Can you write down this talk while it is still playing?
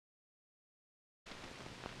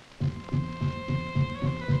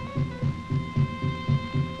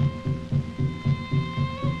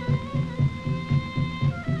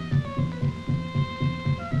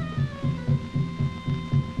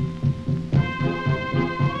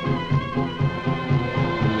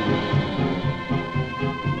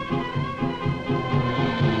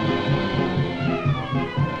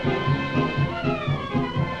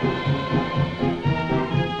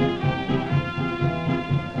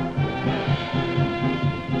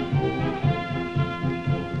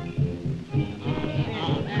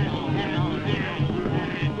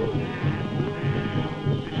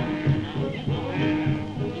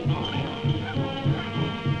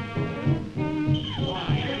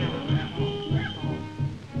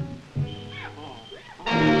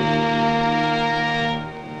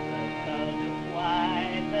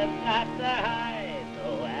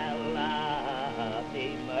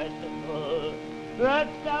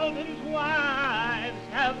sultan's wives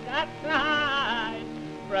have got to hide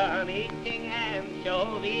from eating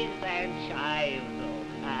anchovies and chives. Oh,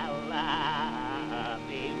 Allah,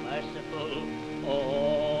 be merciful.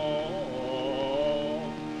 Oh,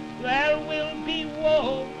 there will be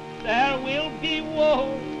woe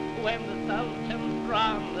when the sultan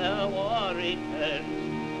from the war returns.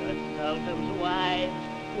 The sultan's wives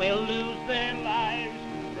will lose their lives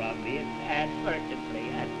from the inadvertently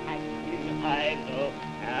attacked hives. Oh,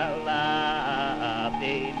 Allah,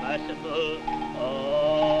 be merciful.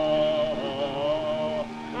 Oh,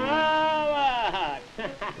 Allah.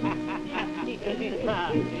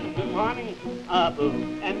 Good morning, Abu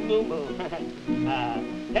and Mumu.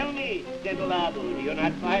 Tell me, gentle Abu, do you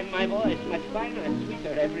not find my voice much finer and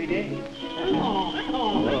sweeter every day? Oh,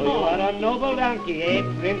 you are a noble donkey, eh,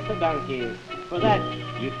 Prince of Donkeys? For that,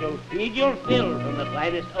 you shall feed your fill from the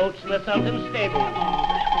finest oats in the Sultan's stable.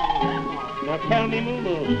 Now tell me,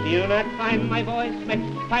 Mumu, do you not find my voice much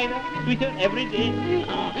finer, sweeter every day?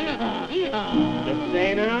 Just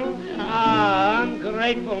say now? Ah,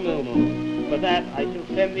 ungrateful Mumu. For that, I shall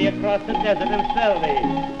send thee across the desert and sell thee.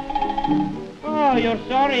 Oh, you're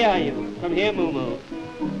sorry, are you? Come here, Mumu.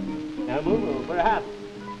 Now, Mumu, perhaps,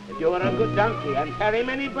 if you are a good donkey and carry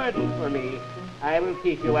many burdens for me, I will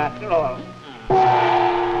teach you after all.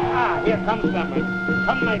 Ah, here comes someone.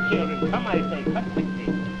 Come, my children. Come, I say. Come quickly.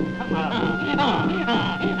 Come on.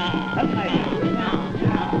 Come, my children.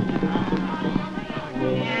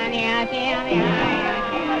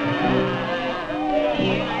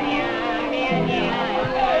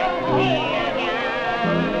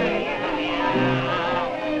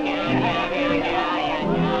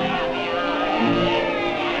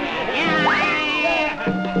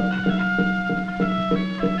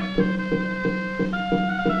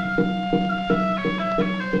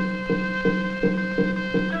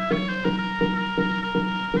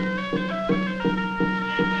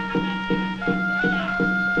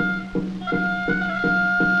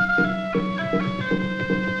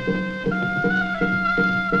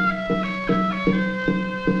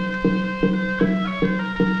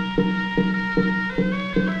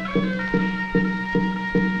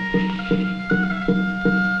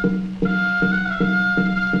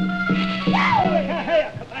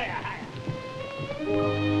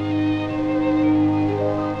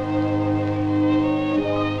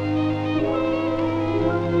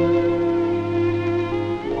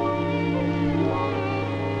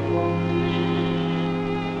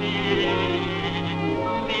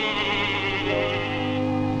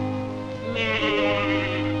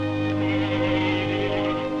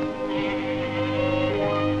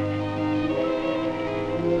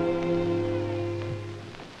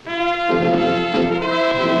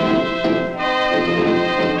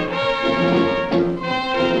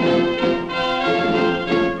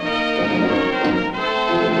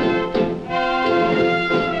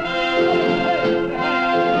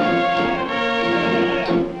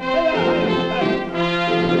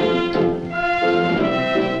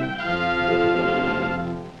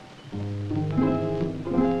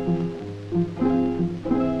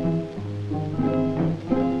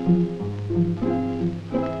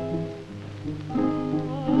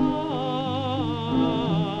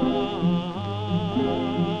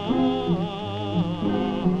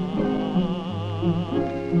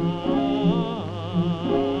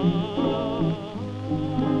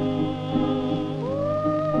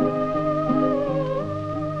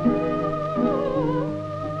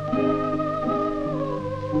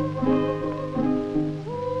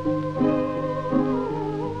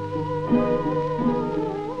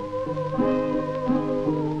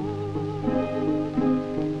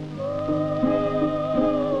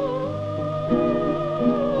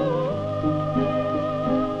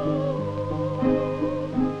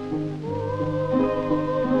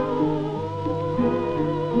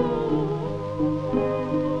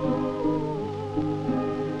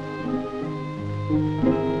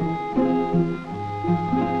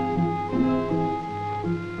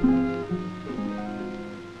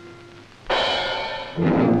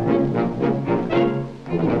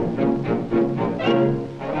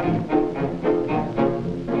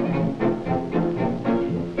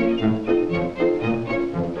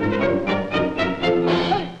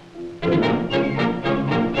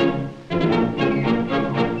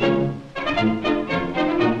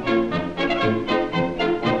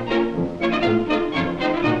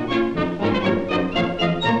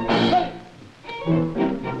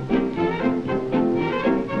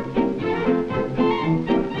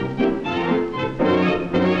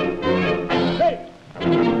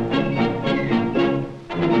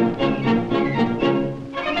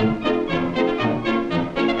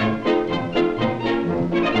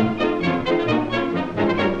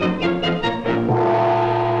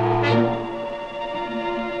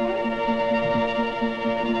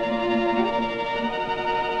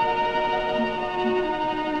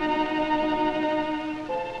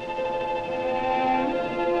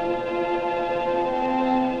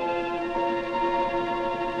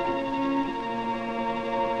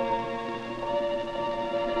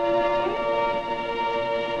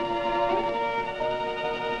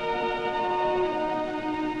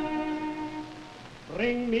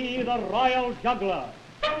 Bring me the royal juggler.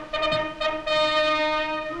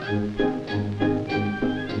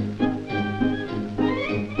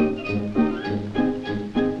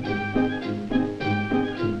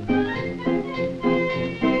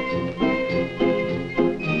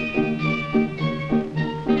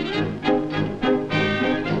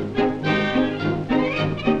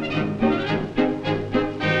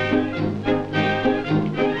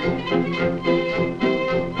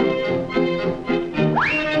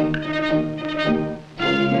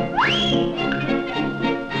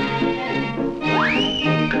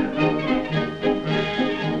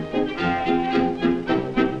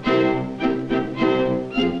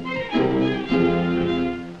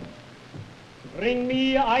 Bring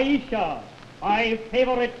me Aisha, my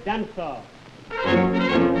favorite dancer.